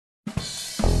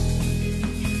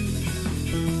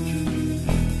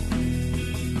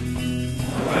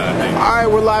Alright,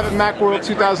 we're live at Macworld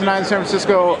 2009 San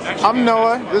Francisco. I'm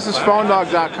Noah, this is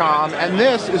PhoneDog.com, and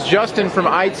this is Justin from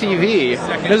iTV.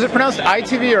 Is it pronounced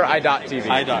iTV or i.TV?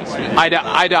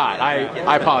 i.TV.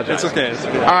 I apologize. It's okay.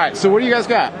 Alright, so what do you guys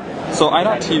got? So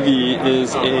i.TV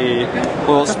is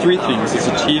it's three things. It's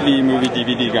a TV, movie,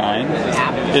 DVD guide.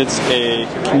 It's a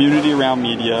community around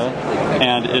media,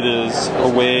 and it is a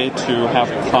way to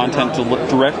have content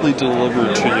directly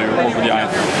delivered to you over the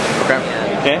iPhone.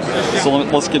 Okay, so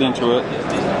let's get into it.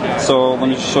 So let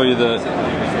me just show you the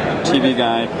TV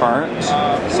guide part.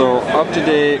 So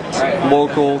up-to-date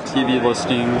local TV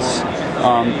listings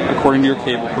according to your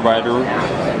cable provider.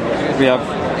 We have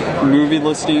movie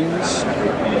listings,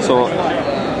 so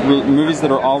movies that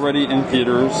are already in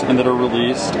theaters and that are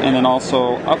released, and then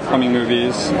also upcoming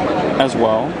movies as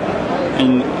well,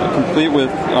 and complete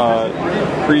with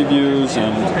previews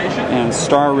and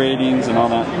star ratings and all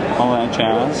that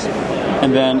jazz.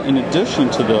 And then in addition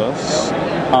to this,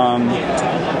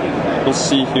 you'll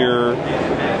see here,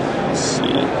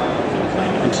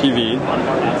 on TV,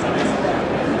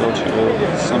 go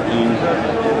to something.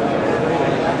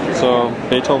 So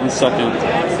Beethoven's Second.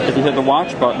 If you hit the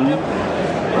watch button,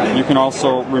 you can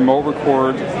also remote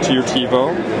record to your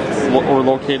TiVo or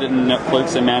locate it in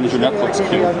Netflix and manage your Netflix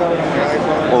queue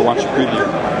or watch a preview.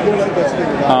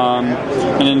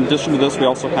 And in addition to this, we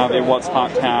also have a What's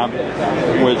Hot tab,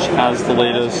 which has the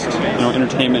latest,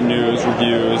 entertainment news,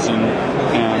 reviews, and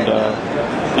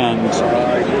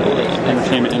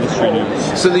entertainment industry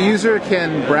news. So the user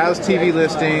can browse TV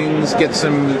listings, get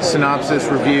some synopsis,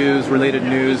 reviews, related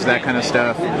news, that kind of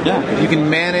stuff. Yeah. You can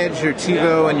manage your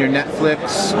TiVo and your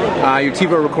Netflix, your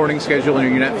TiVo recording schedule and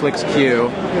your Netflix queue,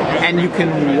 and you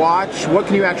can watch. What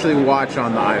can you actually watch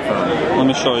on the iPhone? Let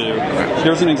me show you.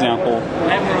 Here's an example.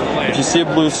 If you see a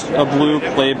blue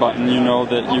play button, you know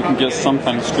that you can get some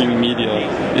kind of streaming media.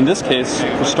 In this case,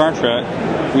 for Star Trek,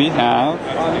 we have,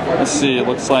 let's see, it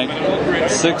looks like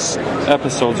 6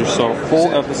 episodes or so. Full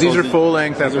episodes. These are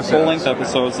full-length episodes. These are full-length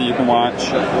episodes that you can watch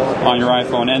on your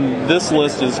iPhone, and this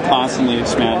list is constantly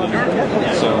expanding.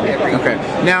 So. Okay.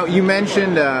 Now, you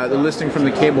mentioned the listing from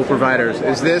the cable providers.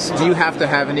 Do you have to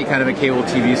have any kind of a cable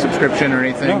TV subscription or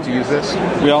anything to use this?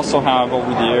 We also have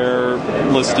over-the-air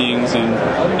listings,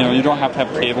 and you don't have to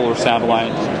have cable or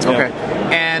satellite. Okay.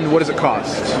 And what does it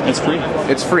cost? It's free.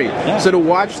 It's free. Yeah. So to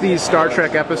watch these Star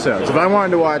Trek episodes, if I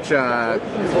wanted to watch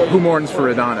Who Mourns for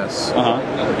Adonis,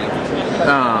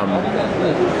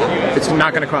 it's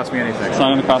not going to cost me anything. It's not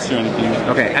going to cost you anything.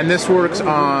 Okay, and this works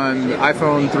on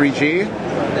iPhone 3G?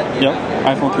 Yep,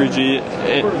 iPhone 3G.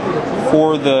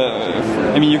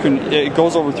 It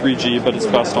goes over 3G, but it's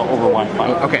best over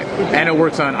Wi-Fi. Okay, and it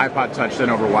works on iPod Touch then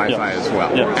over Wi-Fi as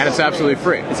well. Yep. And it's absolutely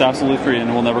free. It's absolutely free, and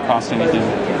it will never cost anything.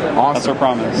 Awesome. That's our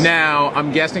promise. Now,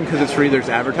 I'm guessing because it's free, there's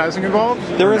advertising involved?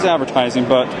 There is advertising,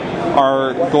 but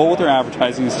our goal with our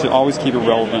advertising is to always keep it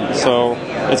relevant. So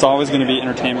it's always going to be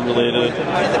entertainment related,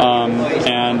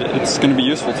 and it's going to be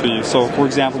useful to you. So, for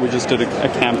example, we just did a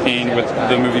campaign with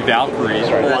the movie Valkyrie,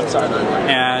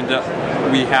 and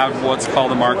we have what's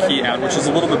called a marquee ad, which is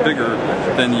a little bit bigger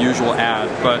than the usual ad,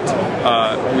 but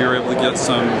we were able to get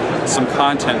some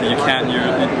content that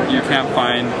you can't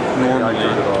find normally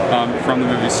from the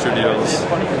movie studios.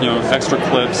 Extra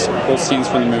clips, whole scenes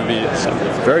from the movie, etc.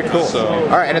 Very cool. So, all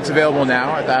right, and it's available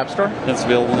now at the App Store? It's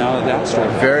available now at the App Store.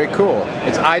 Very cool.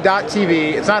 It's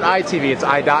i.TV. It's not iTV, it's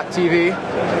i.TV.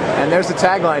 And there's the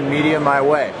tagline, Media My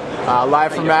Way.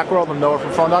 Live from Macworld, I'm Noah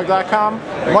from PhoneDog.com.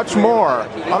 Much more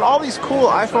on all these cool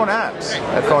iPhone apps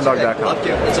at PhoneDog.com.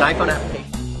 It's an iPhone app.